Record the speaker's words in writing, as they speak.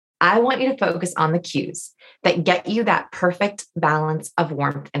I want you to focus on the cues that get you that perfect balance of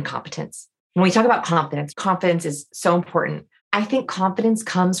warmth and competence. When we talk about confidence is so important. I think confidence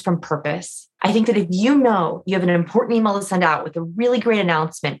comes from purpose. I think that if you know you have an important email to send out with a really great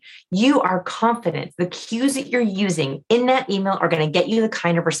announcement, you are confident the cues that you're using in that email are going to get you the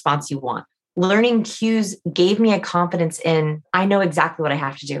kind of response you want. Learning cues gave me a confidence in, I know exactly what I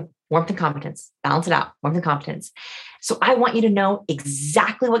have to do. Warmth and competence, balance it out, warmth and competence. So I want you to know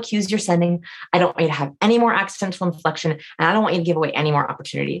exactly what cues you're sending. I don't want you to have any more accidental inflection, and I don't want you to give away any more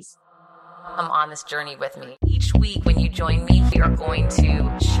opportunities. Come on this journey with me. Each week when you join me, we are going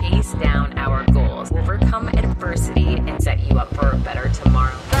to chase down our goals, overcome adversity, and set you up for a better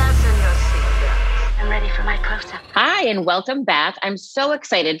tomorrow. Fasten your seatbelts. I'm ready for my close-up. Hi, and welcome back. I'm so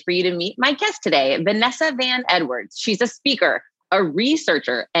excited for you to meet my guest today, Vanessa Van Edwards. She's a speaker, a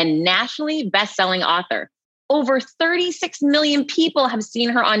researcher, and nationally best-selling author. Over 36 million people have seen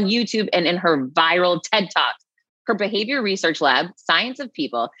her on YouTube and in her viral TED Talk. Her behavior research lab, Science of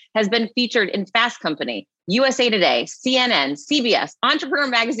People, has been featured in Fast Company, USA Today, CNN, CBS, Entrepreneur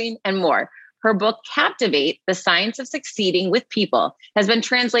Magazine, and more. Her book, Captivate, The Science of Succeeding with People, has been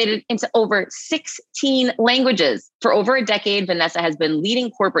translated into over 16 languages. For over a decade, Vanessa has been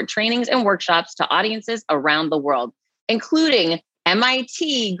leading corporate trainings and workshops to audiences around the world, including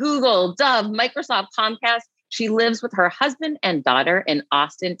MIT, Google, Dove, Microsoft, Comcast. She lives with her husband and daughter in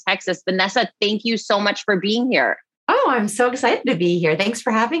Austin, Texas. Vanessa, thank you so much for being here. Oh, I'm so excited to be here. Thanks for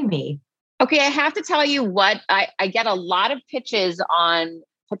having me. Okay, I have to tell you what, I get a lot of pitches on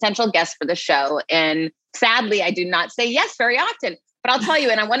potential guests for the show. And sadly, I do not say yes very often. But I'll tell you,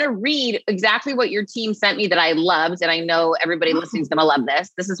 and I want to read exactly what your team sent me that I loved. And I know everybody listening is going to love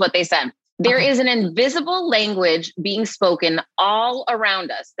this. This is what they sent. There is an invisible language being spoken all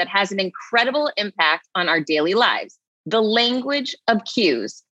around us that has an incredible impact on our daily lives. The language of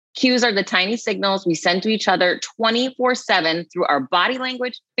cues. Cues are the tiny signals we send to each other 24/7 through our body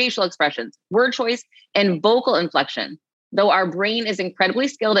language, facial expressions, word choice, and vocal inflection. Though our brain is incredibly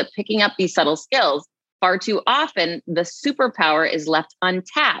skilled at picking up these subtle skills, far too often the superpower is left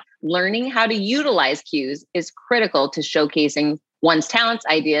untapped. Learning how to utilize cues is critical to showcasing one's talents,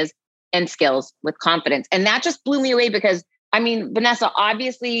 ideas, and skills with confidence. And that just blew me away because, I mean, Vanessa,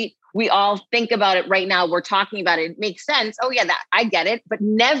 obviously we all think about it right now. We're talking about it. It makes sense. Oh yeah, I get it. But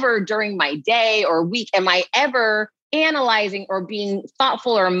never during my day or week am I ever analyzing or being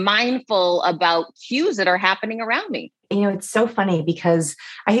thoughtful or mindful about cues that are happening around me. You know, it's so funny because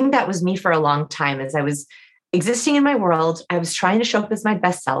I think that was me for a long time as I was existing in my world. I was trying to show up as my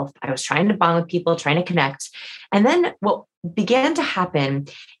best self. I was trying to bond with people, trying to connect. And then what began to happen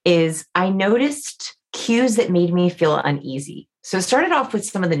is I noticed cues that made me feel uneasy. So it started off with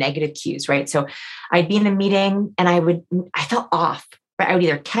some of the negative cues, right? So I'd be in a meeting and I felt off, right? I would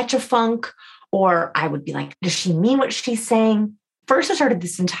either catch a funk or I would be like, does she mean what she's saying? First, I started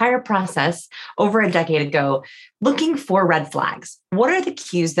this entire process over a decade ago, looking for red flags. What are the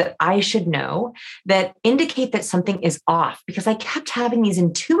cues that I should know that indicate that something is off? Because I kept having these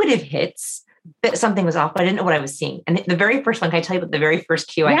intuitive hits that something was off, but I didn't know what I was seeing. And the very first one, can I tell you about the very first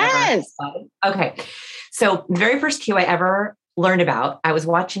cue I ever saw? Okay. So the very first cue I ever learned about, I was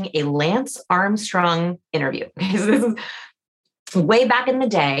watching a Lance Armstrong interview. So this is way back in the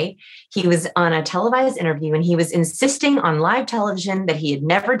day. He was on a televised interview and he was insisting on live television that he had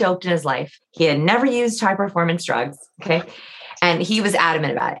never doped in his life. He had never used high performance drugs. Okay. And he was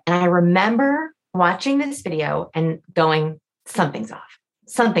adamant about it. And I remember watching this video and going, something's off.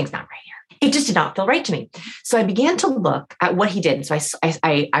 Something's not right here. It just did not feel right to me. So I began to look at what he did. So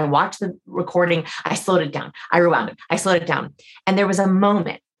I watched the recording. I slowed it down. I rewound it. I slowed it down. And there was a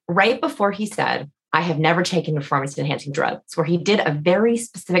moment right before he said, I have never taken performance enhancing drugs, where he did a very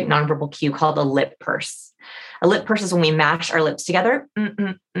specific nonverbal cue called a lip purse. A lip purse is when we mash our lips together.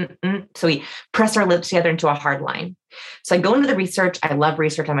 So we press our lips together into a hard line. So I go into the research. I love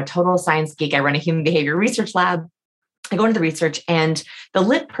research. I'm a total science geek. I run a human behavior research lab. I go into the research, and the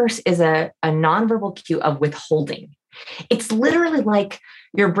lip purse is a nonverbal cue of withholding. It's literally like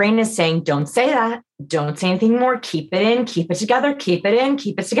your brain is saying, don't say that. Don't say anything more. Keep it in, keep it together, keep it in,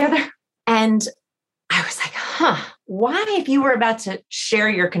 keep it together. And I was like, why, if you were about to share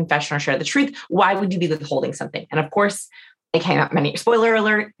your confession or share the truth, why would you be withholding something? And of course, it came out many, spoiler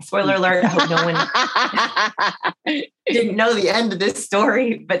alert. I hope no one didn't know the end of this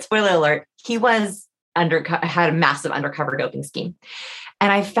story, but spoiler alert, he was had a massive undercover doping scheme.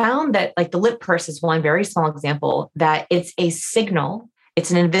 And I found that like the lip purse is one very small example that it's a signal It's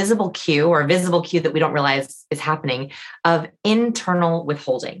an invisible cue or a visible cue that we don't realize is happening of internal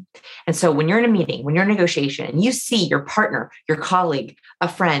withholding. And so when you're in a meeting, when you're in a negotiation and you see your partner, your colleague, a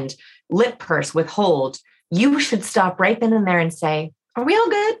friend, lip purse, withhold, you should stop right then and there and say, are we all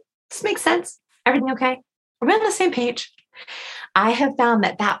good? This makes sense. Everything okay? Are we on the same page? I have found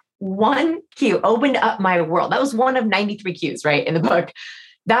that one cue opened up my world. That was one of 93 cues, right, in the book.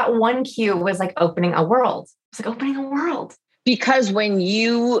 That one cue was like opening a world. It's like opening a world. Because when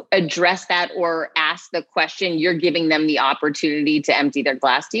you address that or ask the question, you're giving them the opportunity to empty their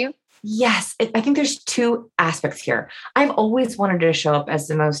glass to you? Yes. I think there's two aspects here. I've always wanted to show up as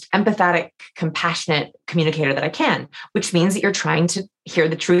the most empathetic, compassionate communicator that I can, which means that you're trying to hear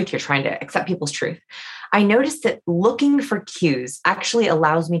the truth. You're trying to accept people's truth. I noticed that looking for cues actually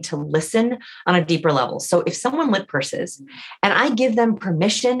allows me to listen on a deeper level. So if someone lip purses and I give them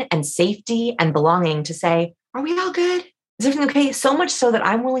permission and safety and belonging to say, are we all good? Is everything okay? So much so that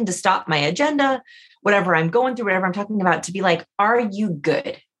I'm willing to stop my agenda, whatever I'm going through, whatever I'm talking about, to be like, are you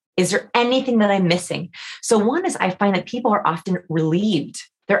good? Is there anything that I'm missing? So one is I find that people are often relieved.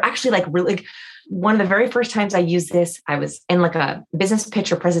 They're actually like really, one of the very first times I used this, I was in like a business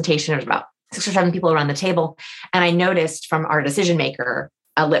pitch or presentation. There was about 6 or 7 people around the table. And I noticed from our decision maker,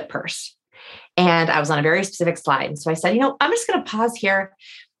 a lip purse. And I was on a very specific slide. And so I said, I'm just going to pause here.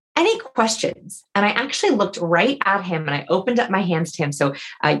 Any questions? And I actually looked right at him and I opened up my hands to him. So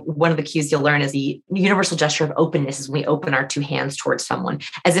one of the cues you'll learn is the universal gesture of openness is when we open our 2 hands towards someone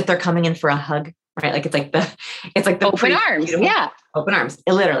as if they're coming in for a hug, right? Like it's like the open arms. Yeah. Open arms.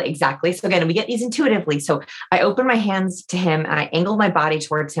 Literally. Exactly. So again, we get these intuitively. So I opened my hands to him and I angled my body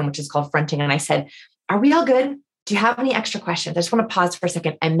towards him, which is called fronting. And I said, are we all good? Do you have any extra questions? I just want to pause for a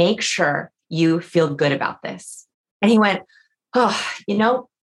second and make sure you feel good about this. And he went,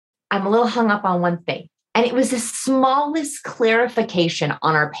 I'm a little hung up on one thing. And it was the smallest clarification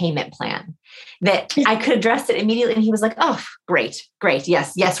on our payment plan that I could address it immediately. And he was like, oh, great.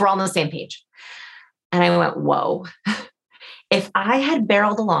 Yes, we're all on the same page. And I went, whoa. If I had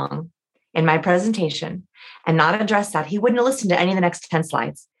barreled along in my presentation and not addressed that, he wouldn't have listened to any of the next 10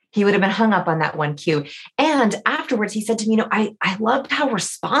 slides. He would have been hung up on that one cue. And afterwards, he said to me, I loved how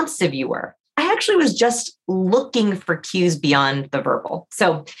responsive you were. I actually was just looking for cues beyond the verbal.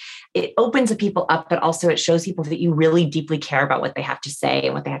 So it opens the people up, but also it shows people that you really deeply care about what they have to say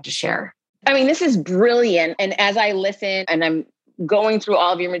and what they have to share. I mean, this is brilliant. And as I listen and I'm going through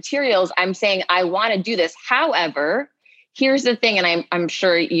all of your materials, I'm saying, I want to do this. However, here's the thing, and I'm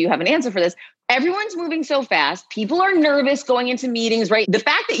sure you have an answer for this. Everyone's moving so fast. People are nervous going into meetings, right? The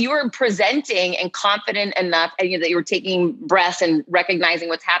fact that you are presenting and confident enough and that you're taking breaths and recognizing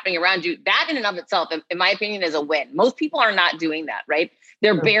what's happening around you, that in and of itself, in my opinion, is a win. Most people are not doing that, right?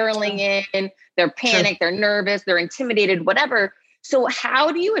 They're barreling in, they're panicked, they're nervous, they're intimidated, whatever. So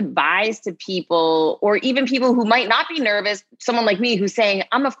how do you advise to people, or even people who might not be nervous, someone like me who's saying,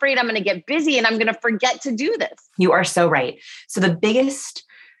 I'm afraid I'm going to get busy and I'm going to forget to do this? You are so right. So the biggest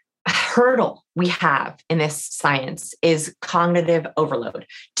hurdle we have in this science is cognitive overload.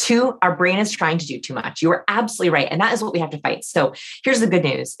 2, our brain is trying to do too much. You are absolutely right. And that is what we have to fight. So here's the good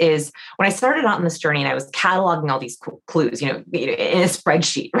news is when I started out on this journey and I was cataloging all these clues, in a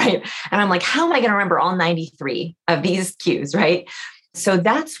spreadsheet, right? And I'm like, how am I going to remember all 93 of these cues, right? So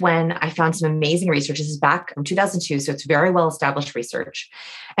that's when I found some amazing research. This is back from 2002. So it's very well-established research.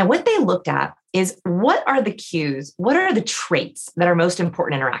 And what they looked at is what are the cues? What are the traits that are most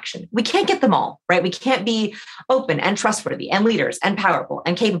important in interaction? We can't get them all, right? We can't be open and trustworthy and leaders and powerful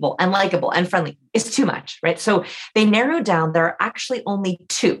and capable and likable and friendly. It's too much, right? So they narrowed down, there are actually only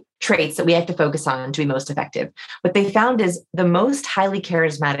 2 traits that we have to focus on to be most effective. What they found is the most highly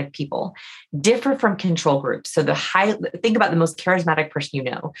charismatic people differ from control groups. So think about the most charismatic person you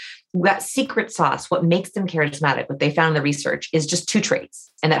know. That secret sauce, what makes them charismatic, what they found in the research is just 2 traits.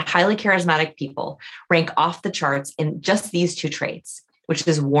 And that highly charismatic people rank off the charts in just these 2 traits, which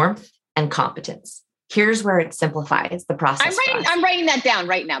is warmth and competence. Here's where it simplifies the process. I'm writing that down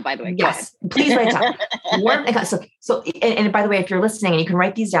right now, by the way. Yes, please write it down. Warmth and by the way, if you're listening and you can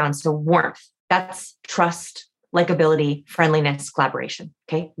write these down. So warmth, that's trust, likability, friendliness, collaboration.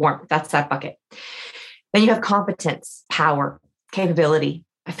 Okay. Warmth, that's that bucket. Then you have competence, power, capability,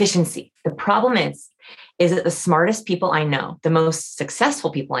 efficiency. The problem is that the smartest people I know, the most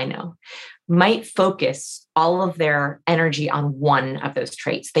successful people I know, might focus all of their energy on one of those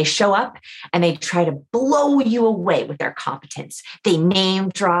traits. They show up and they try to blow you away with their competence. They name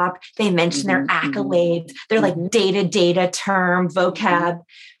drop, they mention their accolades, they're like data term, vocab.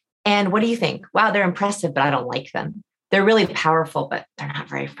 And what do you think? Wow, they're impressive, but I don't like them. They're really powerful, but they're not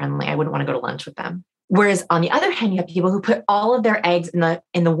very friendly. I wouldn't want to go to lunch with them. Whereas on the other hand, you have people who put all of their eggs in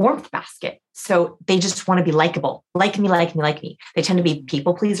the warmth basket. So they just want to be likable, like me, like me, like me. They tend to be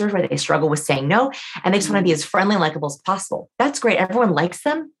people pleasers where they struggle with saying no. And they just want to be as friendly and likable as possible. That's great. Everyone likes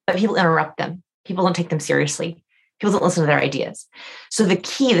them, but people interrupt them. People don't take them seriously. People don't listen to their ideas. So the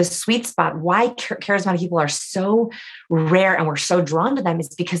key, the sweet spot, why charismatic people are so rare and we're so drawn to them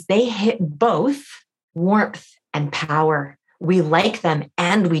is because they hit both warmth and power. We like them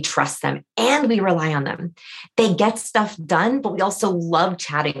and we trust them and we rely on them. They get stuff done, but we also love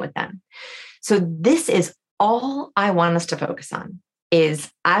chatting with them. So this is all I want us to focus on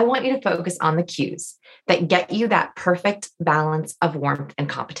is I want you to focus on the cues that get you that perfect balance of warmth and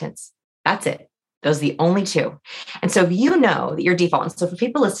competence. That's it. Those are the only two. And so if you know that your default, and so for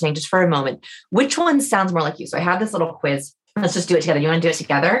people listening, just for a moment, which one sounds more like you? So I have this little quiz. Let's just do it together. You want to do it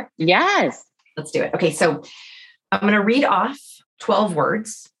together? Yes. Let's do it. Okay. So I'm going to read off 12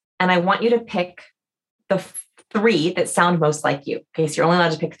 words and I want you to pick the 3 that sound most like you. Okay. So you're only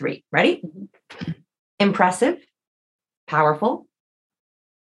allowed to pick 3. Ready? Mm-hmm. Impressive, powerful,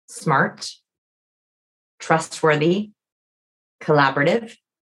 smart, trustworthy, collaborative,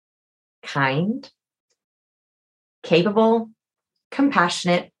 kind, capable,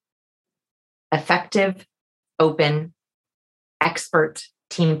 compassionate, effective, open, expert,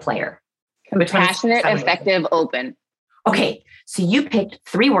 team player. Compassionate, effective, open. Okay, so you picked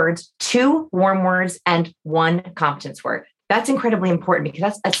 3 words, 2 warm words, and 1 competence word. That's incredibly important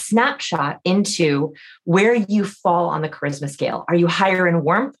because that's a snapshot into where you fall on the charisma scale. Are you higher in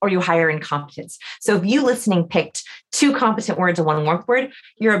warmth or are you higher in competence? So if you listening picked 2 competent words and 1 warmth word,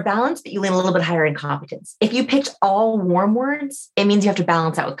 you're a balance, but you lean a little bit higher in competence. If you picked all warm words, it means you have to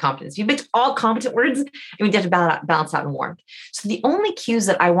balance out with competence. If you picked all competent words, it means you have to balance out in warmth. So the only cues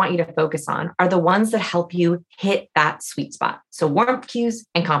that I want you to focus on are the ones that help you hit that sweet spot. So warmth cues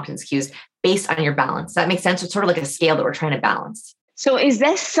and competence cues based on your balance. That makes sense? It's sort of like a scale that we're trying to balance. So is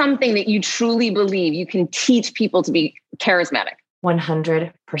this something that you truly believe you can teach people to be charismatic?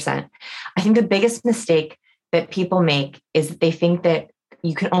 100%. I think the biggest mistake that people make is that they think that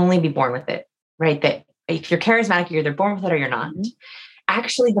you can only be born with it, right? That if you're charismatic, you're either born with it or you're not. Mm-hmm.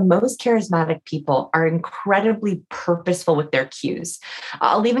 Actually, the most charismatic people are incredibly purposeful with their cues.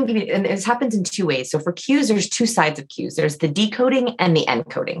 I'll even give you, and this happens in 2 ways. So for cues, there's 2 sides of cues. There's the decoding and the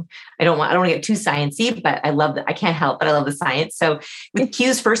encoding. I don't want to get too sciencey, but I love that. I can't help, but I love the science. So with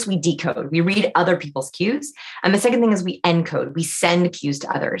cues, first we decode. We read other people's cues. And the second thing is we encode. We send cues to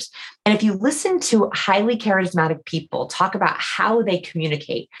others. And if you listen to highly charismatic people talk about how they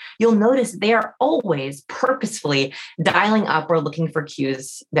communicate, you'll notice they are always purposefully dialing up or looking for cues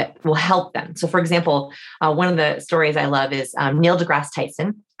that will help them. So for example, one of the stories I love is Neil deGrasse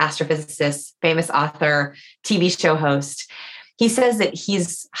Tyson, astrophysicist, famous author, TV show host. He says that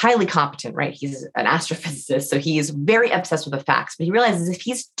he's highly competent, right? He's an astrophysicist. So he's very obsessed with the facts, but he realizes if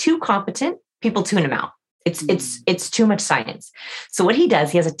he's too competent, people tune him out. It's too much science. So what he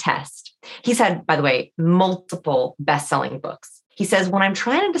does, he has a test. He's had, by the way, multiple best-selling books. He says, when I'm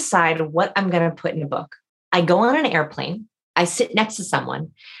trying to decide what I'm going to put in a book, I go on an airplane, I sit next to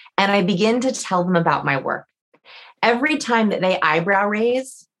someone and I begin to tell them about my work. Every time that they eyebrow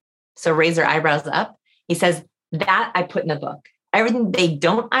raise, so raise their eyebrows up, he says, that I put in the book. Everything they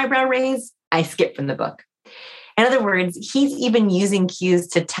don't eyebrow raise, I skip from the book. In other words, he's even using cues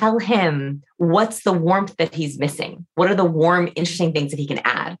to tell him what's the warmth that he's missing. What are the warm, interesting things that he can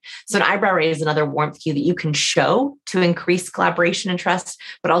add? So an eyebrow raise is another warmth cue that you can show to increase collaboration and trust,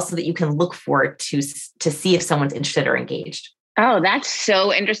 but also that you can look for to see if someone's interested or engaged. Oh, that's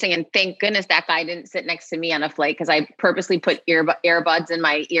so interesting. And thank goodness that guy didn't sit next to me on a flight because I purposely put earbuds in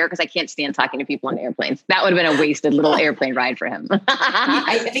my ear because I can't stand talking to people on airplanes. That would have been a wasted little airplane ride for him.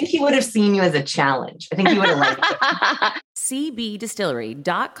 I think he would have seen you as a challenge. I think he would have liked it.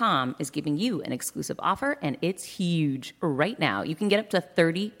 CBDistillery.com is giving you an exclusive offer, and it's huge. Right now, you can get up to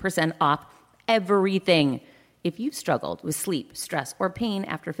 30% off everything. If you've struggled with sleep, stress, or pain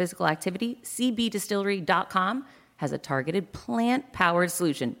after physical activity, CBDistillery.com has a targeted plant-powered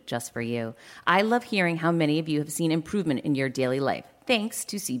solution just for you. I love hearing how many of you have seen improvement in your daily life thanks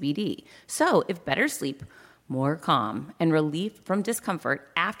to CBD. So if better sleep, more calm, and relief from discomfort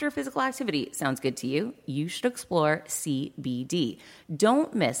after physical activity sounds good to you, you should explore CBD.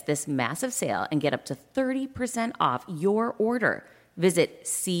 Don't miss this massive sale and get up to 30% off your order. Visit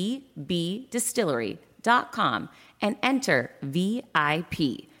cbdistillery.com and enter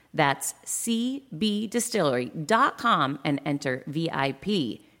VIP. That's cbdistillery.com and enter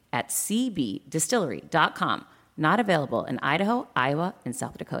VIP at cbdistillery.com. Not available in Idaho, Iowa, and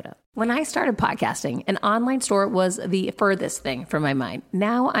South Dakota. When I started podcasting, an online store was the furthest thing from my mind.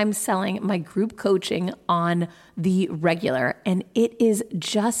 Now I'm selling my group coaching on the regular, and it is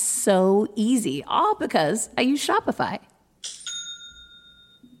just so easy, all because I use Shopify.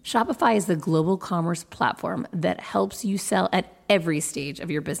 Shopify is the global commerce platform that helps you sell at every stage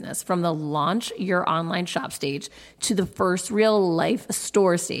of your business, from the launch your online shop stage to the first real life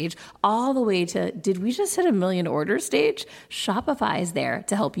store stage, all the way to, did we just hit 1 million orders stage? Shopify is there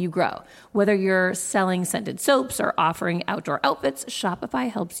to help you grow. Whether you're selling scented soaps or offering outdoor outfits, Shopify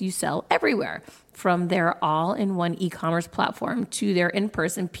helps you sell everywhere. From their all-in-one e-commerce platform to their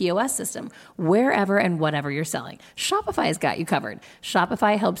in-person POS system, wherever and whatever you're selling, Shopify's got you covered.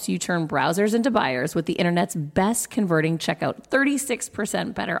 Shopify helps you turn browsers into buyers with the internet's best converting checkout,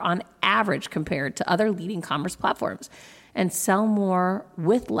 36% better on average compared to other leading commerce platforms, and sell more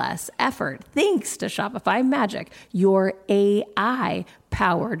with less effort thanks to Shopify Magic, your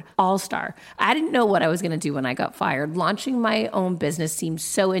AI-powered all-star. I didn't know what I was going to do when I got fired. Launching my own business seemed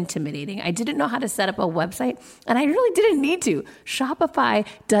so intimidating. I didn't know how to set up a website, and I really didn't need to. Shopify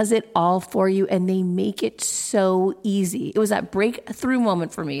does it all for you, and they make it so easy. It was that breakthrough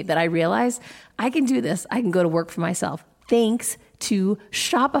moment for me that I realized I can do this. I can go to work for myself thanks to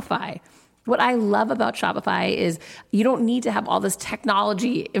Shopify. What I love about Shopify is you don't need to have all this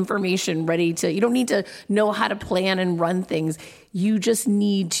technology information you don't need to know how to plan and run things. You just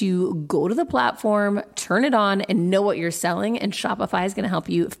need to go to the platform, turn it on, and know what you're selling, and Shopify is going to help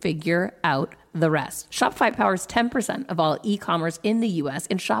you figure out the rest. Shopify powers 10% of all e-commerce in the US,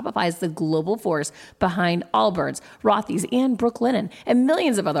 and Shopify is the global force behind Allbirds, Rothy's, and Brooklinen, and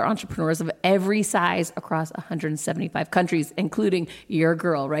millions of other entrepreneurs of every size across 175 countries, including your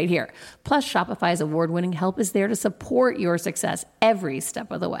girl right here. Plus, Shopify's award-winning help is there to support your success every step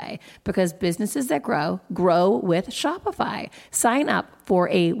of the way, because businesses that grow, grow with Shopify. Sign up for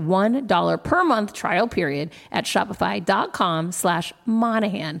a $1 per month trial period at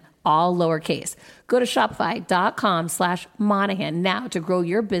shopify.com/Monahan, all lowercase. Go to shopify.com/Monahan now to grow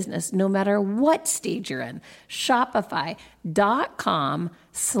your business no matter what stage you're in.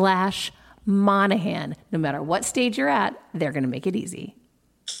 Shopify.com/Monahan. No matter what stage you're at, they're going to make it easy.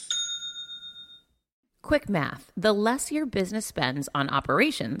 Quick math. The less your business spends on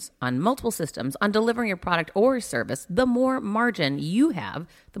operations, on multiple systems, on delivering your product or service, the more margin you have,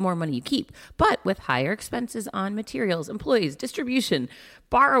 the more money you keep. But with higher expenses on materials, employees, distribution,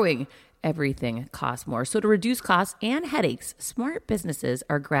 borrowing, everything costs more. So to reduce costs and headaches, smart businesses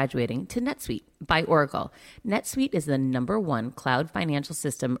are graduating to NetSuite by Oracle. NetSuite is the #1 cloud financial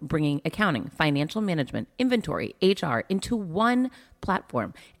system, bringing accounting, financial management, inventory, HR into one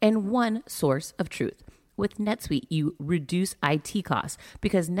platform and one source of truth. With NetSuite, you reduce IT costs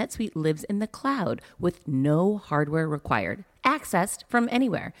because NetSuite lives in the cloud with no hardware required, accessed from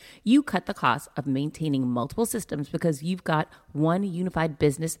anywhere. You cut the cost of maintaining multiple systems because you've got one unified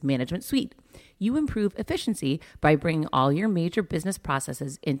business management suite. You improve efficiency by bringing all your major business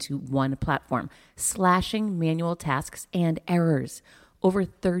processes into one platform, slashing manual tasks and errors. Over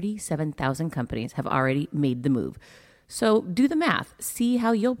 37,000 companies have already made the move. So do the math. See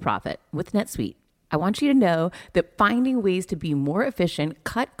how you'll profit with NetSuite. I want you to know that finding ways to be more efficient,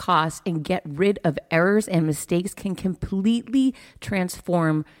 cut costs, and get rid of errors and mistakes can completely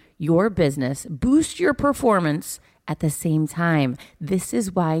transform your business, boost your performance at the same time. This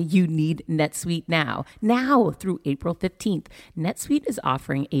is why you need NetSuite now. Now through April 15th, NetSuite is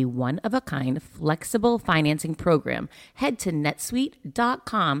offering a one-of-a-kind flexible financing program. Head to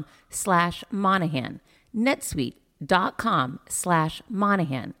netsuite.com/Monahan.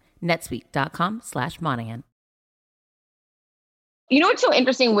 netsuite.com/Monahan. netsuite.com/Monahan. You know what's so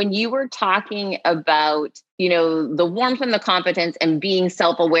interesting when you were talking about, the warmth and the competence and being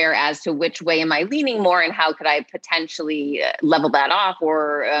self-aware as to which way am I leaning more and how could I potentially level that off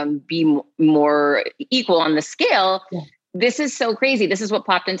or be more equal on the scale. Yeah. This is so crazy. This is what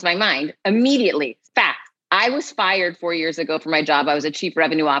popped into my mind immediately. Fact. I was fired 4 years ago for my job. I was a chief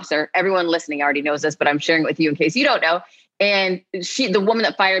revenue officer. Everyone listening already knows this, but I'm sharing it with you in case you don't know. And the woman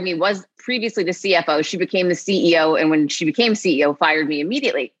that fired me was previously the CFO. She became the CEO. And when she became CEO, fired me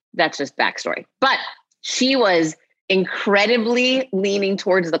immediately. That's just backstory. But she was incredibly leaning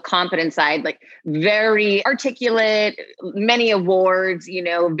towards the competent side, like very articulate, many awards,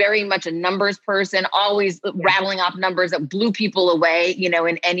 very much a numbers person, always rattling off numbers that blew people away, in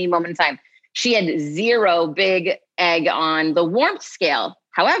any moment in time. She had zero big egg on the warmth scale.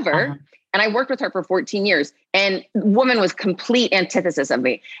 However, and I worked with her for 14 years, and woman was complete antithesis of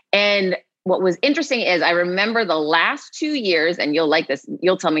me. And what was interesting is I remember the last 2 years, and you'll like this,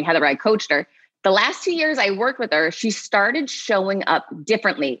 you'll tell me, Heather, I coached her. The last 2 years I worked with her, she started showing up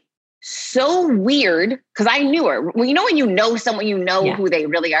differently so weird because I knew her. Well, when you know someone, you know who they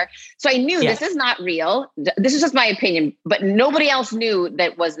really are. So I knew this is not real. This is just my opinion, but nobody else knew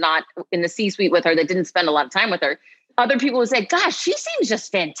that was not in the C-suite with her, that didn't spend a lot of time with her. Other people would say, gosh, she seems just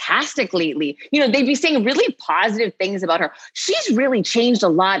fantastic lately. They'd be saying really positive things about her. She's really changed a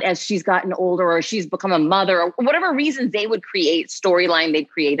lot as she's gotten older, or she's become a mother, or whatever reasons they would create, storyline they'd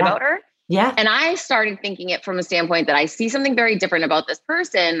create about her. Yeah. And I started thinking it from a standpoint that I see something very different about this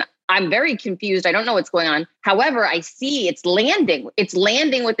person. I'm very confused. I don't know what's going on. However, I see it's landing. It's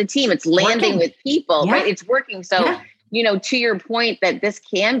landing with the team. It's landing with people, right? It's working. So, to your point that this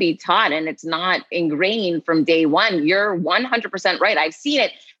can be taught and it's not ingrained from day one, you're 100% right. I've seen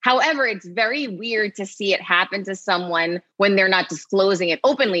it. However, it's very weird to see it happen to someone when they're not disclosing it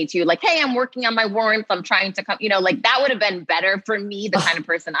openly to you. Like, hey, I'm working on my warrant. I'm trying to come, that would have been better for me, the kind of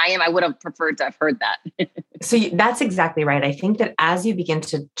person I am. I would have preferred to have heard that. So that's exactly right. I think that as you begin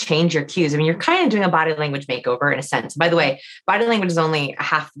to change your cues, you're kind of doing a body language makeover in a sense. By the way, body language is only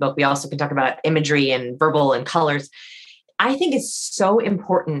half the book. We also can talk about imagery and verbal and colors. I think it's so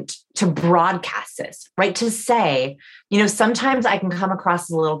important to broadcast this, right? To say, sometimes I can come across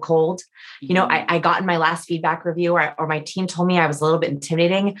as a little cold. I got in my last feedback review or my team told me I was a little bit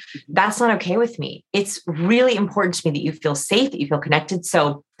intimidating. That's not okay with me. It's really important to me that you feel safe, that you feel connected.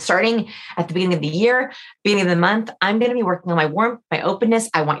 So starting at the beginning of the year, beginning of the month, I'm going to be working on my warmth, my openness.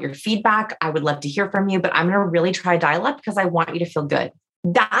 I want your feedback. I would love to hear from you, but I'm going to really try to dial up because I want you to feel good.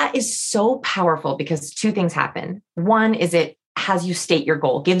 That is so powerful because two things happen. One is it has you state your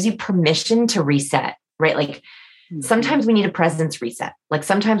goal, gives you permission to reset, right? Like sometimes we need a presence reset. Like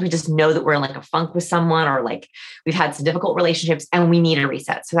sometimes we just know that we're in like a funk with someone or like we've had some difficult relationships and we need a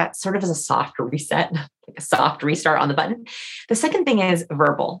reset. So that sort of is a soft reset, like a soft restart on the button. The second thing is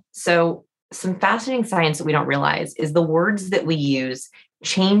verbal. So some fascinating science that we don't realize is the words that we use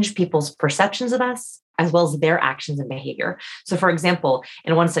change people's perceptions of us as well as their actions and behavior. So for example,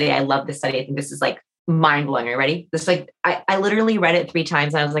 in one study, I love this study. I think this is like mind blowing. Are you ready? This I literally read it 3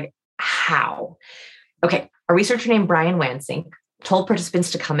 times and I was like, how? Okay. A researcher named Brian Wansink told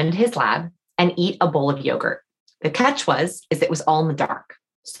participants to come into his lab and eat a bowl of yogurt. The catch is it was all in the dark.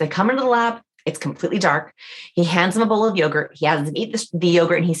 So they come into the lab, it's completely dark. He hands them a bowl of yogurt. He has them eat the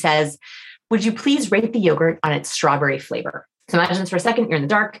yogurt and he says, would you please rate the yogurt on its strawberry flavor? So imagine this for a second, you're in the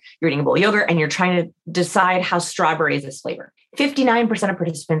dark, you're eating a bowl of yogurt and you're trying to decide how strawberry is this flavor. 59% of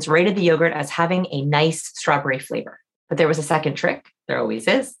participants rated the yogurt as having a nice strawberry flavor. But there was a second trick. There always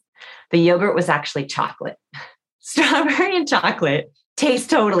is. The yogurt was actually chocolate. Strawberry and chocolate taste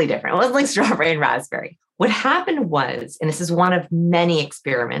totally different. It wasn't like strawberry and raspberry. What happened was, and this is one of many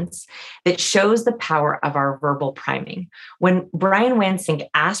experiments that shows the power of our verbal priming. When Brian Wansink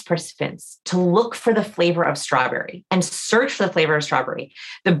asked participants to look for the flavor of strawberry and search for the flavor of strawberry,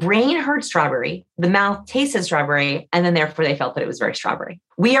 the brain heard strawberry, the mouth tasted strawberry, and then therefore they felt that it was very strawberry.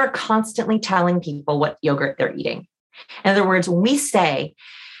 We are constantly telling people what yogurt they're eating. In other words, when we say,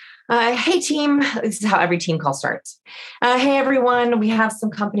 hey team, this is how every team call starts. Hey everyone, we have some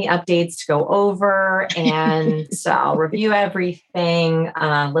company updates to go over and so I'll review everything.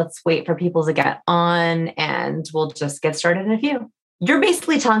 Let's wait for people to get on and we'll just get started in a few. You're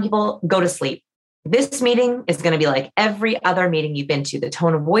basically telling people, go to sleep. This meeting is going to be like every other meeting you've been to. The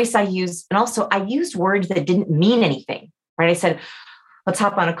tone of voice I used, and also I used words that didn't mean anything, right? I said, let's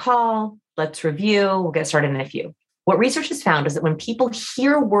hop on a call. Let's review. We'll get started in a few. What research has found is that when people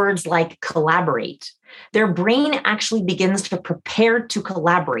hear words like collaborate, their brain actually begins to prepare to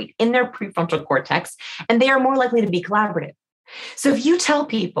collaborate in their prefrontal cortex, and they are more likely to be collaborative. So if you tell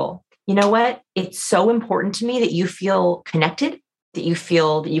people, you know what, it's so important to me that you feel connected, that you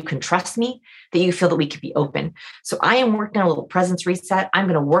feel that you can trust me, that you feel that we could be open. So I am working on a little presence reset. I'm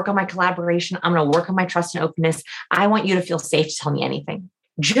going to work on my collaboration. I'm going to work on my trust and openness. I want you to feel safe to tell me anything.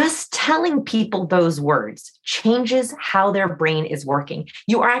 Just telling people those words changes how their brain is working.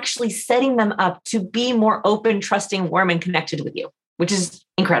 You are actually setting them up to be more open, trusting, warm, and connected with you, which is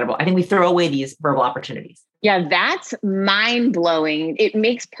incredible. I think we throw away these verbal opportunities. Yeah, that's mind-blowing. It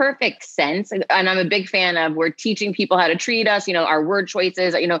makes perfect sense. And I'm a big fan of we're teaching people how to treat us, our word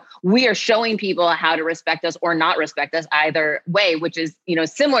choices, we are showing people how to respect us or not respect us either way, which is,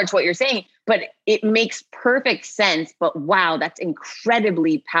 similar to what you're saying, but it makes perfect sense. But wow, that's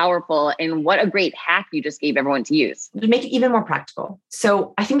incredibly powerful. And what a great hack you just gave everyone to use. To make it even more practical.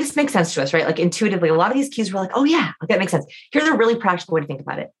 So I think this makes sense to us, right? Like intuitively, a lot of these cues were like, oh yeah, that makes sense. Here's a really practical way to think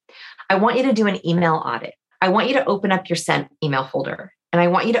about it. I want you to do an email audit. I want you to open up your sent email folder and I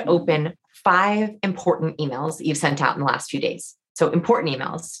want you to open 5 important emails that you've sent out in the last few days. So important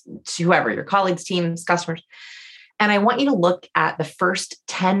emails to whoever, your colleagues, teams, customers. And I want you to look at the first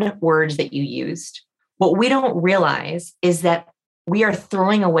 10 words that you used. What we don't realize is that we are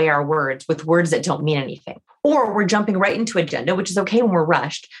throwing away our words with words that don't mean anything. Or we're jumping right into agenda, which is okay when we're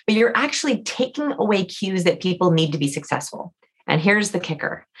rushed, but you're actually taking away cues that people need to be successful. And here's the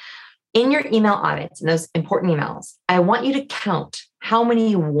kicker. In your email audits and those important emails, I want you to count how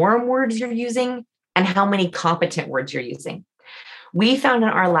many warm words you're using and how many competent words you're using. We found in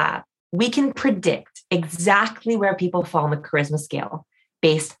our lab, we can predict exactly where people fall on the charisma scale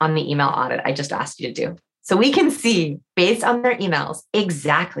based on the email audit I just asked you to do. So we can see, based on their emails,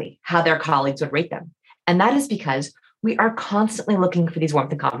 exactly how their colleagues would rate them. And that is because we are constantly looking for these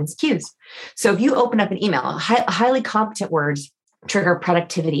warmth and confidence cues. So if you open up an email, highly competent words trigger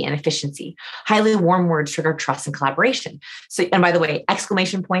productivity and efficiency. Highly warm words trigger trust and collaboration. So, and by the way,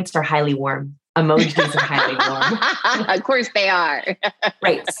 exclamation points are highly warm. Emojis are highly warm. Of course they are.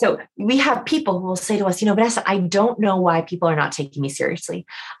 Right. So we have people who will say to us, Vanessa, I don't know why people are not taking me seriously.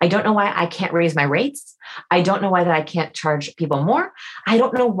 I don't know why I can't raise my rates. I don't know why that I can't charge people more. I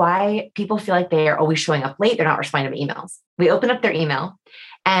don't know why people feel like they are always showing up late. They're not responding to emails. We open up their email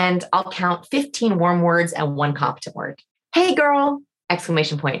and I'll count 15 warm words and 1 competent word. Hey girl,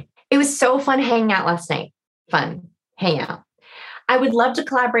 exclamation point. It was so fun hanging out last night. Fun, hang out. I would love to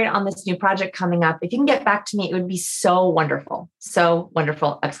collaborate on this new project coming up. If you can get back to me, it would be so wonderful. So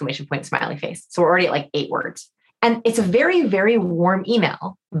wonderful, exclamation point, smiley face. So we're already at like 8 words. And it's a very, very warm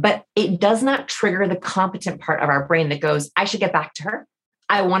email, but it does not trigger the competent part of our brain that goes, I should get back to her.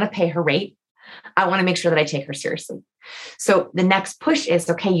 I want to pay her rate. I want to make sure that I take her seriously. So the next push is,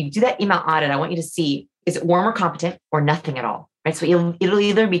 okay, you do that email audit. I want you to see, is it warm or competent or nothing at all, right? So it'll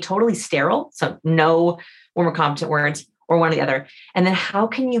either be totally sterile, so no warm or competent words, or one or the other. And then how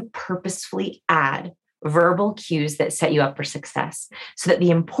can you purposefully add verbal cues that set you up for success so that the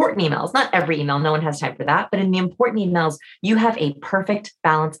important emails, not every email, no one has time for that, but in the important emails, you have a perfect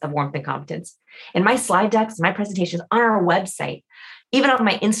balance of warmth and competence. In my slide decks, my presentations on our website, even on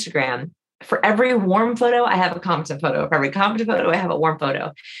my Instagram, for every warm photo, I have a competent photo. For every competent photo, I have a warm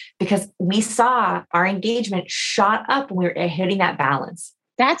photo, because we saw our engagement shot up when we were hitting that balance.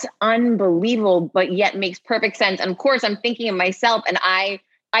 That's unbelievable, but yet makes perfect sense. And of course, I'm thinking of myself, and I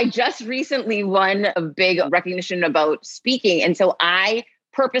just recently won a big recognition about speaking. And so I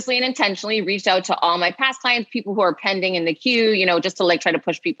purposely and intentionally reached out to all my past clients, people who are pending in the queue, just to try to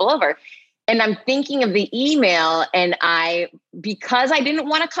push people over. And I'm thinking of the email, and because I didn't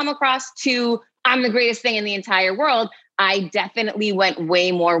want to come across I'm the greatest thing in the entire world, I definitely went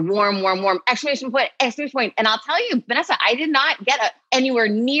way more warm, exclamation point. And I'll tell you, Vanessa, I did not get anywhere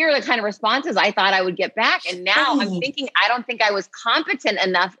near the kind of responses I thought I would get back. And now I'm thinking, I don't think I was competent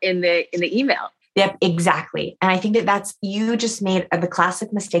enough in the email. Yep, exactly. And I think that's, you just made the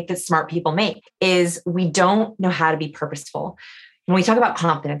classic mistake that smart people make, is we don't know how to be purposeful. When we talk about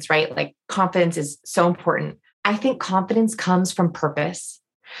confidence, right? Like confidence is so important. I think confidence comes from purpose.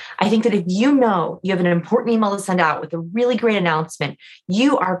 I think that if you know you have an important email to send out with a really great announcement,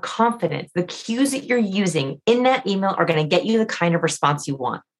 you are confident the cues that you're using in that email are going to get you the kind of response you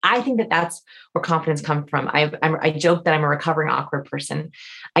want. I think that that's where confidence comes from. I joke that I'm a recovering awkward person.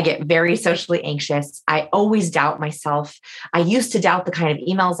 I get very socially anxious. I always doubt myself. I used to doubt the kind of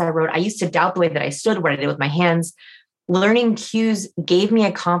emails I wrote. I used to doubt the way that I stood, what I did with my hands. Learning cues gave me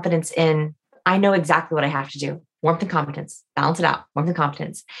a confidence in, I know exactly what I have to do. Warmth and competence, balance it out, warmth and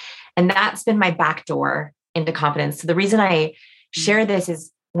competence. And that's been my back door into confidence. So the reason I share this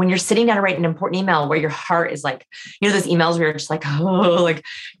is when you're sitting down to write an important email where your heart is like, those emails where you're just like, oh, like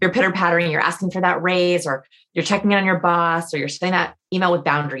you're pitter pattering, you're asking for that raise, or you're checking in on your boss, or you're sending that email with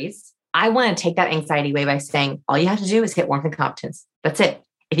boundaries. I want to take that anxiety away by saying, all you have to do is hit warmth and competence. That's it.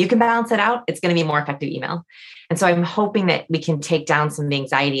 If you can balance it out, it's going to be a more effective email. And so I'm hoping that we can take down some of the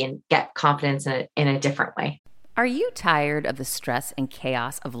anxiety and get confidence in a different way. Are you tired of the stress and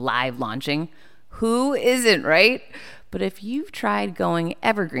chaos of live launching? Who isn't, right? But if you've tried going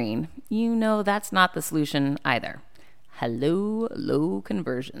evergreen, you know that's not the solution either. Hello, low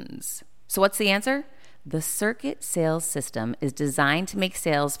conversions. So what's the answer? The Circuit Sales System is designed to make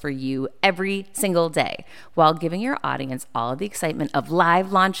sales for you every single day while giving your audience all of the excitement of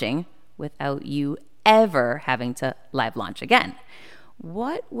live launching without you ever having to live launch again.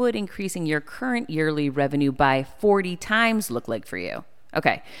 What would increasing your current yearly revenue by 40 times look like for you?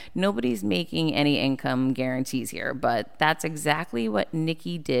 Okay, nobody's making any income guarantees here, but that's exactly what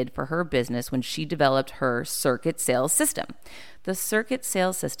Nikki did for her business when she developed her Circuit Sales System. The Circuit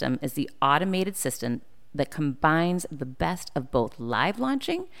Sales System is the automated system that combines the best of both live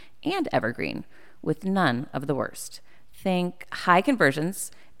launching and evergreen with none of the worst. Think high conversions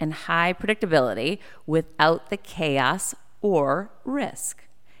and high predictability without the chaos or risk.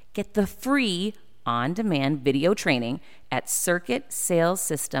 Get the free on-demand video training at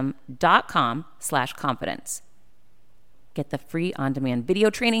circuitsalessystem.com/confidence. Get the free on-demand video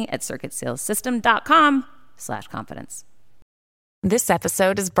training at circuitsalessystem.com/confidence. This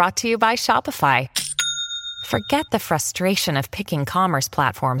episode is brought to you by Shopify. Forget the frustration of picking commerce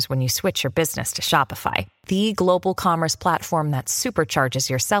platforms when you switch your business to Shopify, the global commerce platform that supercharges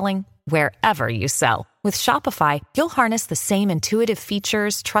your selling wherever you sell. With Shopify, you'll harness the same intuitive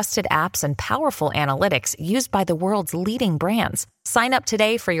features, trusted apps, and powerful analytics used by the world's leading brands. Sign up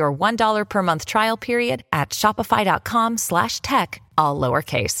today for your $1 per month trial period at shopify.com/tech, all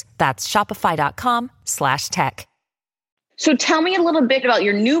lowercase. That's shopify.com/tech. So tell me a little bit about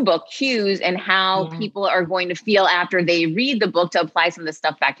your new book, Cues, and how people are going to feel after they read the book to apply some of this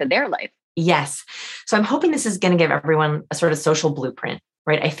stuff back to their life. Yes. So I'm hoping this is going to give everyone a sort of social blueprint,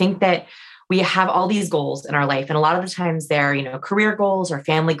 right? I think that we have all these goals in our life, and a lot of the times they're, career goals or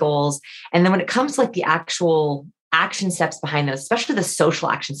family goals. And then when it comes to like the actual action steps behind those, especially the social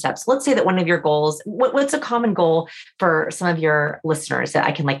action steps, let's say that one of your goals, what's a common goal for some of your listeners that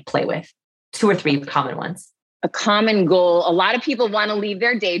I can like play with? 2 or 3 common ones. A common goal. A lot of people want to leave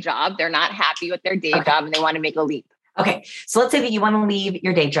their day job. They're not happy with their day job and they want to make a leap. Okay. So let's say that you want to leave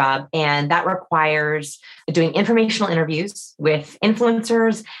your day job, and that requires doing informational interviews with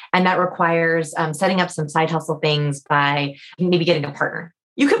influencers. And that requires setting up some side hustle things by maybe getting a partner.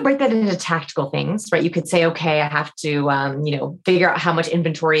 You could break that into tactical things, right? You could say, okay, I have to, figure out how much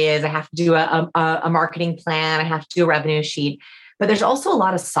inventory is. I have to do a marketing plan. I have to do a revenue sheet. But there's also a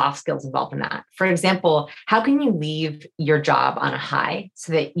lot of soft skills involved in that. For example, how can you leave your job on a high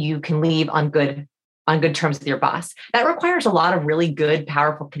so that you can leave on good terms with your boss? That requires a lot of really good,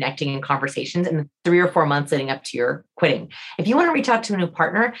 powerful connecting and conversations in the 3 or 4 months leading up to your quitting. If you want to reach out to a new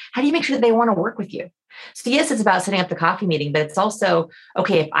partner, how do you make sure that they want to work with you? So yes, it's about setting up the coffee meeting, but it's also,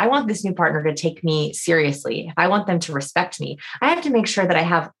 okay, if I want this new partner to take me seriously, if I want them to respect me, I have to make sure that I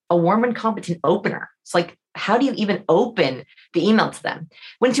have a warm and competent opener. It's like, how do you even open the email to them?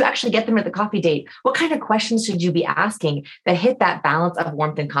 Once you actually get them at the coffee date, what kind of questions should you be asking that hit that balance of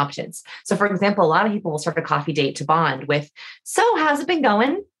warmth and competence? So for example, a lot of people will start a coffee date to bond with, so how's it been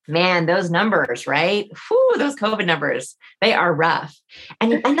going? Man, those numbers, right? Whew, those COVID numbers, they are rough.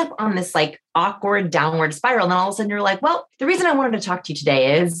 And you end up on this like awkward downward spiral. And then all of a sudden you're like, well, the reason I wanted to talk to you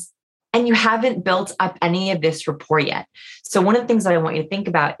today is, and you haven't built up any of this rapport yet. So one of the things that I want you to think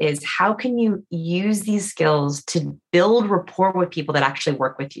about is how can you use these skills to build rapport with people that actually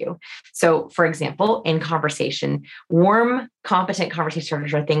work with you? So for example, in conversation, warm, competent conversation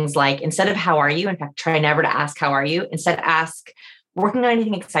starters are things like, instead of how are you? In fact, try never to ask how are you. Instead ask, working on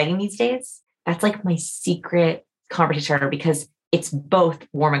anything exciting these days? That's like my secret conversation starter because it's both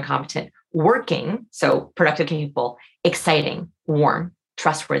warm and competent. Working, so productive, capable, exciting, warm,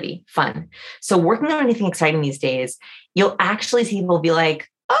 trustworthy, fun. So working on anything exciting these days, you'll actually see people be like,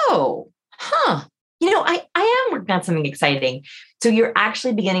 oh, I am working on something exciting. So you're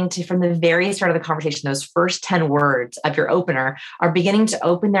actually beginning to, from the very start of the conversation, those first 10 words of your opener are beginning to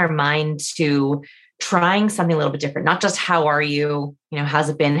open their mind to trying something a little bit different. Not just how are you, how's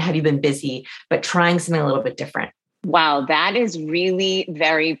it been? Have you been busy? But trying something a little bit different. Wow, that is really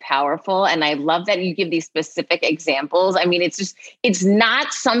very powerful. And I love that you give these specific examples. I mean, it's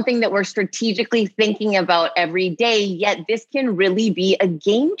not something that we're strategically thinking about every day, yet this can really be a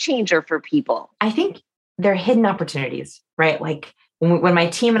game changer for people. I think they're hidden opportunities, right? Like when my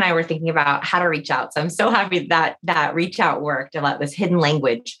team and I were thinking about how to reach out. So I'm so happy that reach out worked about this hidden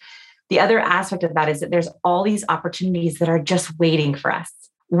language. The other aspect of that is that there's all these opportunities that are just waiting for us.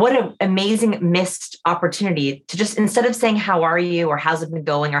 What an amazing missed opportunity to just, instead of saying, how are you? Or how's it been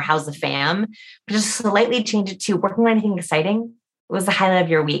going? Or how's the fam? Just slightly change it to working on anything exciting. What was the highlight of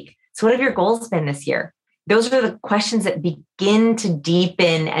your week? So what have your goals been this year? Those are the questions that begin to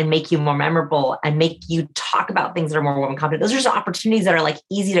deepen and make you more memorable and make you talk about things that are more warm and confident. Those are just opportunities that are like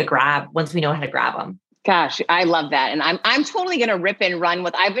easy to grab once we know how to grab them. Gosh, I love that. And I'm totally going to rip and run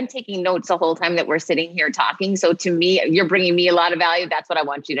with, I've been taking notes the whole time that we're sitting here talking. So to me, you're bringing me a lot of value. That's what I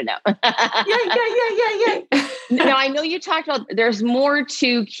want you to know. Yeah. Now, I know you talked about there's more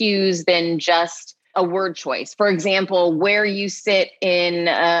to cues than just a word choice. For example, where you sit in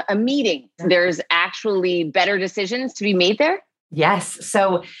a meeting, there's actually better decisions to be made there. Yes.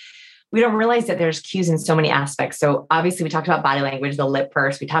 So we don't realize that there's cues in so many aspects. So obviously we talked about body language, the lip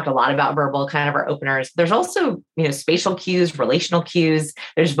purse. We talked a lot about verbal, kind of our openers. There's also, spatial cues, relational cues.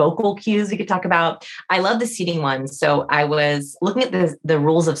 There's vocal cues we could talk about. I love the seating ones. So I was looking at the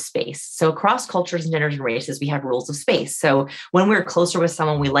rules of space. So across cultures and genders and races, we have rules of space. So when we're closer with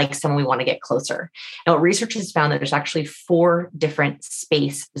someone, we like someone, we want to get closer. Now, research has found that there's actually 4 different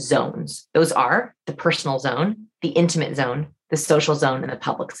space zones. Those are the personal zone, the intimate zone, the social zone, and the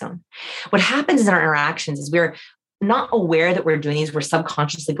public zone. What happens in our interactions is we're not aware that we're doing these. We're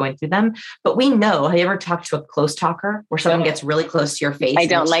subconsciously going through them, but we know. Have you ever talked to a close talker where someone gets really close to your face? I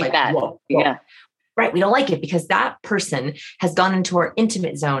don't like that. Whoa. Yeah. Right. We don't like it because that person has gone into our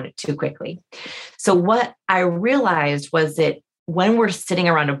intimate zone too quickly. So what I realized was that when we're sitting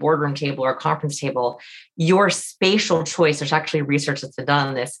around a boardroom table or a conference table, your spatial choice, there's actually research that's been done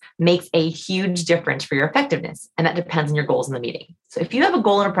on this, makes a huge difference for your effectiveness. And that depends on your goals in the meeting. So if you have a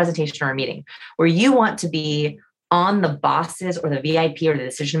goal in a presentation or a meeting where you want to be on the boss's or the VIP or the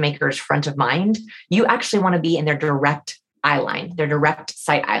decision maker's front of mind, you actually want to be in their direct eye line, their direct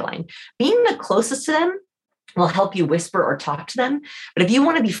sight eye line. Being the closest to them will help you whisper or talk to them. But if you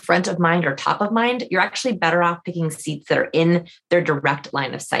want to be front of mind or top of mind, you're actually better off picking seats that are in their direct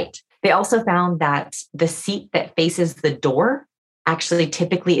line of sight. They also found that the seat that faces the door actually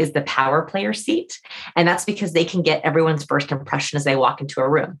typically is the power player seat. And that's because they can get everyone's first impression as they walk into a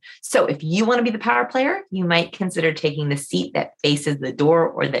room. So if you want to be the power player, you might consider taking the seat that faces the door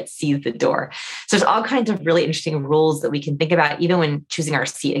or that sees the door. So there's all kinds of really interesting rules that we can think about even when choosing our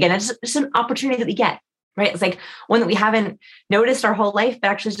seat. Again, it's just an opportunity that we get. Right. It's like one that we haven't noticed our whole life, but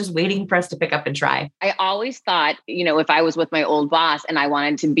actually is just waiting for us to pick up and try. I always thought, if I was with my old boss and I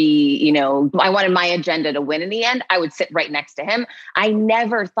wanted to be, I wanted my agenda to win in the end, I would sit right next to him. I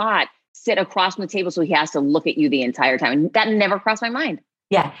never thought sit across from the table so he has to look at you the entire time. And that never crossed my mind.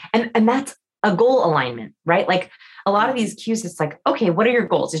 Yeah. And that's a goal alignment, right? Like a lot of these cues, it's like, okay, what are your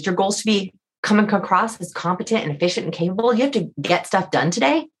goals? Is your goals to be coming across as competent and efficient and capable? You have to get stuff done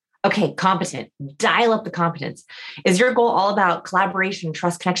today. Okay, competent. Dial up the competence. Is your goal all about collaboration,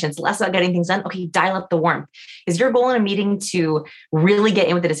 trust, connection? It's less about getting things done. Okay, dial up the warmth. Is your goal in a meeting to really get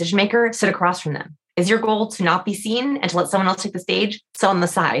in with the decision maker? Sit across from them. Is your goal to not be seen and to let someone else take the stage? Sit on the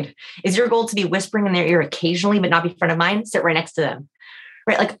side. Is your goal to be whispering in their ear occasionally but not be front of mind? Sit right next to them.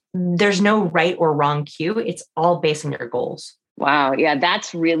 Right? Like there's no right or wrong cue. It's all based on your goals. Wow. Yeah,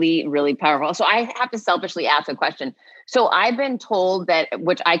 that's really, really powerful. So I have to selfishly ask a question. So I've been told that,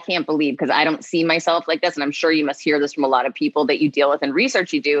 which I can't believe because I don't see myself like this. And I'm sure you must hear this from a lot of people that you deal with and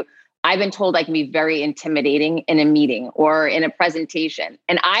research you do. I've been told I can be very intimidating in a meeting or in a presentation.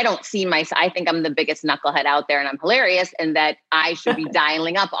 And I don't see myself. I think I'm the biggest knucklehead out there and I'm hilarious and that I should be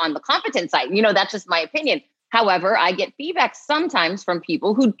dialing up on the competent side. That's just my opinion. However, I get feedback sometimes from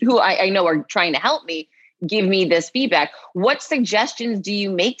people who I know are trying to help me give me this feedback. What suggestions do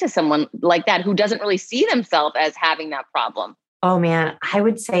you make to someone like that who doesn't really see themselves as having that problem? Oh man, I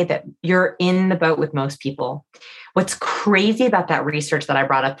would say that you're in the boat with most people. What's crazy about that research that I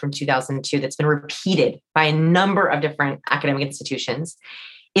brought up from 2002 that's been repeated by a number of different academic institutions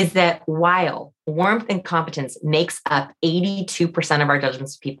is that while warmth and competence makes up 82% of our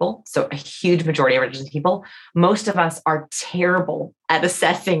judgments of people, so a huge majority of our judgments of people, most of us are terrible at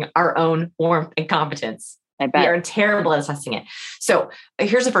assessing our own warmth and competence. I bet. We are terrible at assessing it. So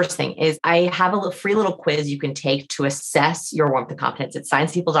here's the first thing is I have a free little quiz you can take to assess your warmth and competence. It's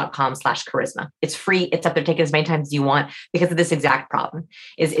sciencepeople.com/charisma. It's free. It's up there. Take it as many times as you want because of this exact problem.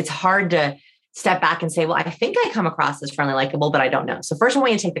 It's hard to step back and say, well, I think I come across as friendly, likable, but I don't know. So first I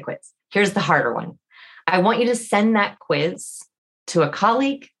want you to take the quiz. Here's the harder one. I want you to send that quiz to a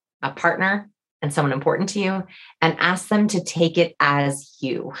colleague, a partner, and someone important to you and ask them to take it as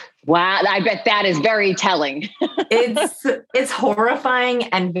you. Wow. I bet that is very telling. It's horrifying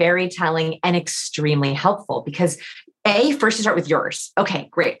and very telling and extremely helpful because first you start with yours. Okay,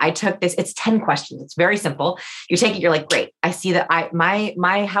 great. I took this. It's 10 questions. It's very simple. You take it. You're like, great. I see that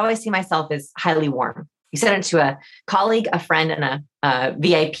my how I see myself is highly warm. You send it to a colleague, a friend, and a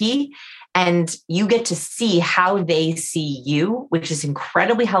VIP, and you get to see how they see you, which is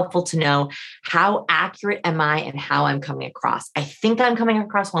incredibly helpful to know how accurate am I and how I'm coming across. I think I'm coming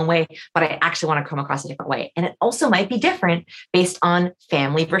across one way, but I actually want to come across a different way. And it also might be different based on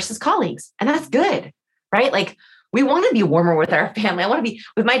family versus colleagues. And that's good, right? Like, we want to be warmer with our family. I want to be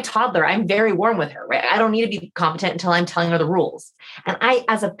with my toddler. I'm very warm with her, right? I don't need to be competent until I'm telling her the rules. And I,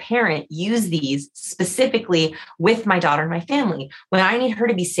 as a parent, use these specifically with my daughter and my family. When I need her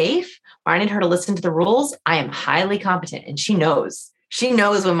to be safe, or I need her to listen to the rules, I am highly competent and she knows. She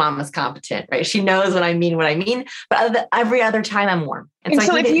knows when mama's competent, right? She knows when I mean what I mean, but every other time I'm warm. And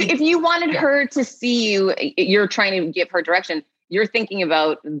so if you wanted her to see you, you're trying to give her direction. You're thinking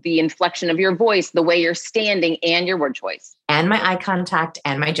about the inflection of your voice, the way you're standing, and your word choice. And my eye contact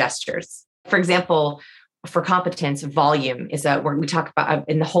and my gestures. For example, for competence, volume is where we talk about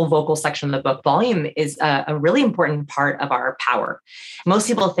in the whole vocal section of the book. Volume is a really important part of our power. Most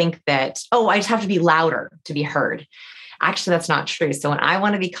people think that, I just have to be louder to be heard. Actually, that's not true. So when I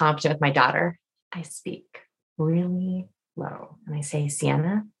want to be competent with my daughter, I speak really low and I say,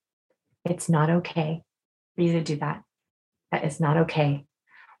 Sienna, it's not okay for you to do that. That is not okay.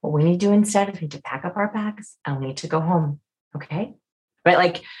 What we need to do instead is we need to pack up our bags and we need to go home. Okay. Right.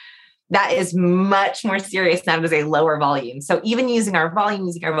 Like that is much more serious than as a lower volume. So even using our volume,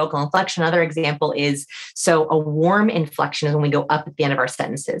 using our vocal inflection, another example is, so a warm inflection is when we go up at the end of our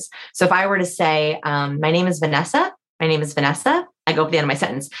sentences. So if I were to say, my name is Vanessa, I go up at the end of my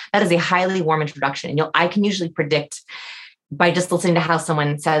sentence. That is a highly warm introduction. And I can usually predict by just listening to how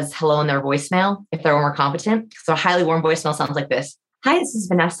someone says hello in their voicemail, if they're more competent. So a highly warm voicemail sounds like this. Hi, this is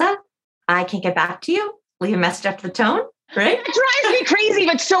Vanessa. I can't get back to you. Leave a message after the tone, right? It drives me crazy,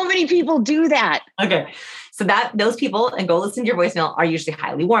 but so many people do that. Okay. So those people, and go listen to your voicemail, are usually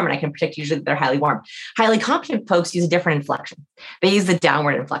highly warm, and I can predict usually that they're highly warm. Highly competent folks use a different inflection. They use the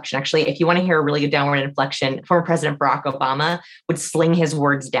downward inflection. Actually, if you want to hear a really good downward inflection, former President Barack Obama would sling his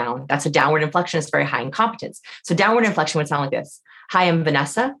words down. That's a downward inflection. It's very high in competence. So downward inflection would sound like this. Hi, I'm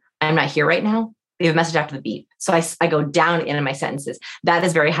Vanessa. I'm not here right now. Leave a message after the beep. So I go down into my sentences. That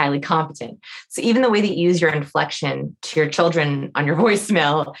is very highly competent. So even the way that you use your inflection to your children on your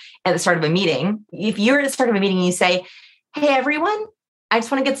voicemail at the start of a meeting, if you're at the start of a meeting and you say, hey, everyone, I just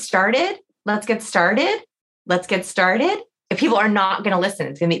want to get started. Let's get started. Let's get started. If people are not going to listen,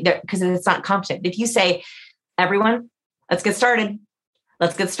 it's going to be there because it's not competent. If you say, everyone, let's get started.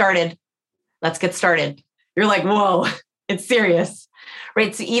 Let's get started. Let's get started. You're like, whoa, it's serious.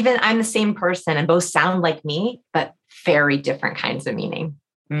 Right. So even I'm the same person and both sound like me, but very different kinds of meaning.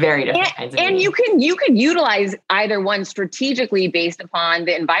 Very different kinds of meaning. And you can utilize either one strategically based upon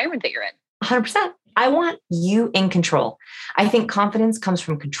the environment that you're in. 100%. I want you in control. I think confidence comes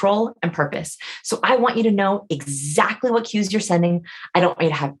from control and purpose. So I want you to know exactly what cues you're sending. I don't want you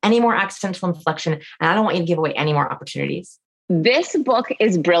to have any more accidental inflection, and I don't want you to give away any more opportunities. This book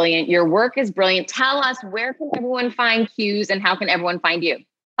is brilliant. Your work is brilliant. Tell us, where can everyone find Cues and how can everyone find you?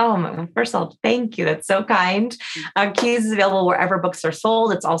 Oh, first of all, thank you. That's so kind. Cues is available wherever books are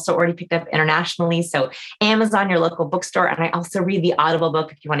sold. It's also already picked up internationally. So Amazon, your local bookstore. And I also read the Audible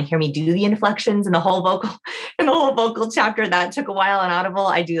book. If you want to hear me do the inflections and the whole vocal chapter, that took a while on Audible.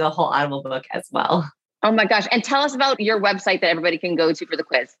 I do the whole Audible book as well. Oh my gosh. And tell us about your website that everybody can go to for the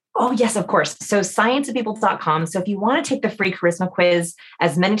quiz. Oh, yes, of course. So scienceofpeople.com. So if you want to take the free charisma quiz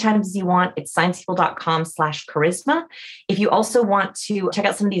as many times as you want, it's scienceofpeople.com/charisma. If you also want to check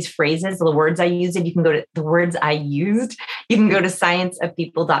out some of these phrases, the words I used, you can go to the words I used. You can go to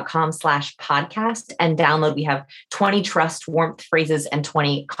scienceofpeople.com/podcast and download. We have 20 trust, warmth phrases and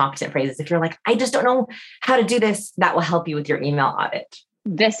 20 competent phrases. If you're like, I just don't know how to do this, that will help you with your email audit.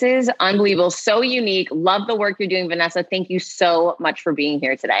 This is unbelievable. So unique. Love the work you're doing, Vanessa. Thank you so much for being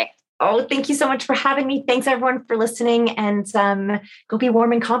here today. Oh, thank you so much for having me. Thanks everyone for listening, and go be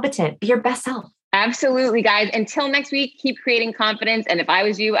warm and competent. Be your best self. Absolutely, guys. Until next week, keep creating confidence. And if I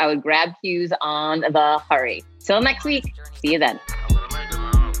was you, I would grab Cues on the hurry. Till next week. See you then.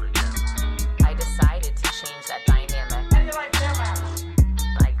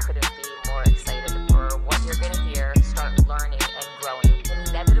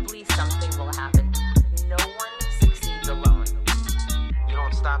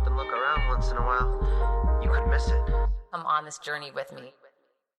 Stop and look around once in a while, you could miss it. Come on this journey with me.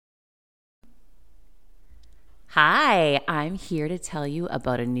 Hi, I'm here to tell you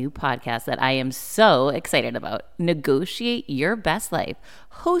about a new podcast that I am so excited about. Negotiate Your Best Life,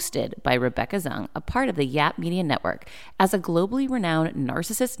 hosted by Rebecca Zung, a part of the Yap Media Network. As a globally renowned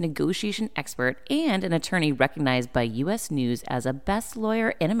narcissist negotiation expert and an attorney recognized by U.S. News as a best lawyer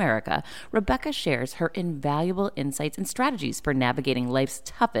in America, Rebecca shares her invaluable insights and strategies for navigating life's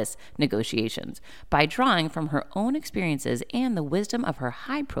toughest negotiations. By drawing from her own experiences and the wisdom of her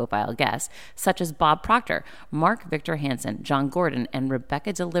high-profile guests, such as Bob Proctor, Mark Victor Hansen, John Gordon, and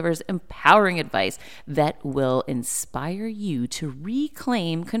Rebecca delivers empowering advice that will inspire you to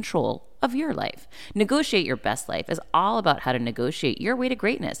reclaim control of your life. Negotiate Your Best Life is all about how to negotiate your way to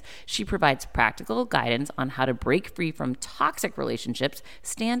greatness. She provides practical guidance on how to break free from toxic relationships,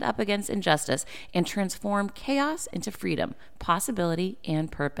 stand up against injustice, and transform chaos into freedom, possibility,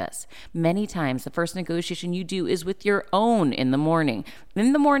 and purpose. Many times, the first negotiation you do is with your own in the morning.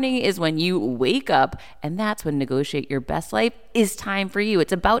 In the morning is when you wake up, and that's when Negotiate Your Best Life is time for you.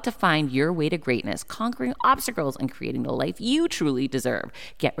 It's about to find your way to greatness, conquering obstacles and creating the life you truly deserve.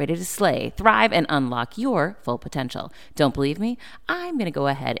 Get ready to slay, thrive, and unlock your full potential. Don't believe me? I'm going to go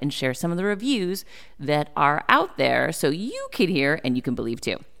ahead and share some of the reviews that are out there so you can hear and you can believe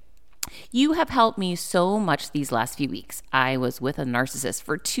too. You have helped me so much these last few weeks. I was with a narcissist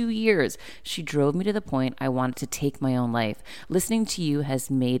for 2 years. She drove me to the point I wanted to take my own life. Listening to you has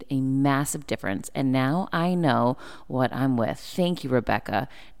made a massive difference, and now I know what I'm with. Thank you, Rebecca.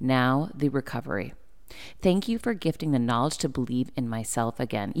 Now the recovery. Thank you for gifting the knowledge to believe in myself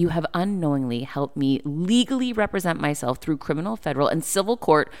again. You have unknowingly helped me legally represent myself through criminal, federal, and civil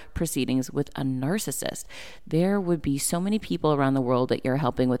court proceedings with a narcissist. There would be so many people around the world that you're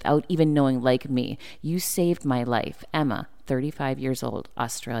helping without even knowing, like me. You saved my life. Emma, 35 years old,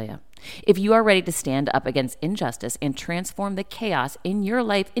 Australia. If you are ready to stand up against injustice and transform the chaos in your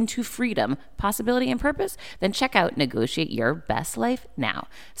life into freedom, possibility, and purpose, then check out Negotiate Your Best Life now.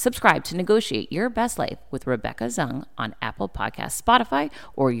 Subscribe to Negotiate Your Best Life with Rebecca Zung on Apple Podcasts, Spotify,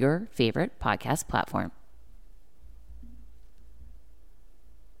 or your favorite podcast platform.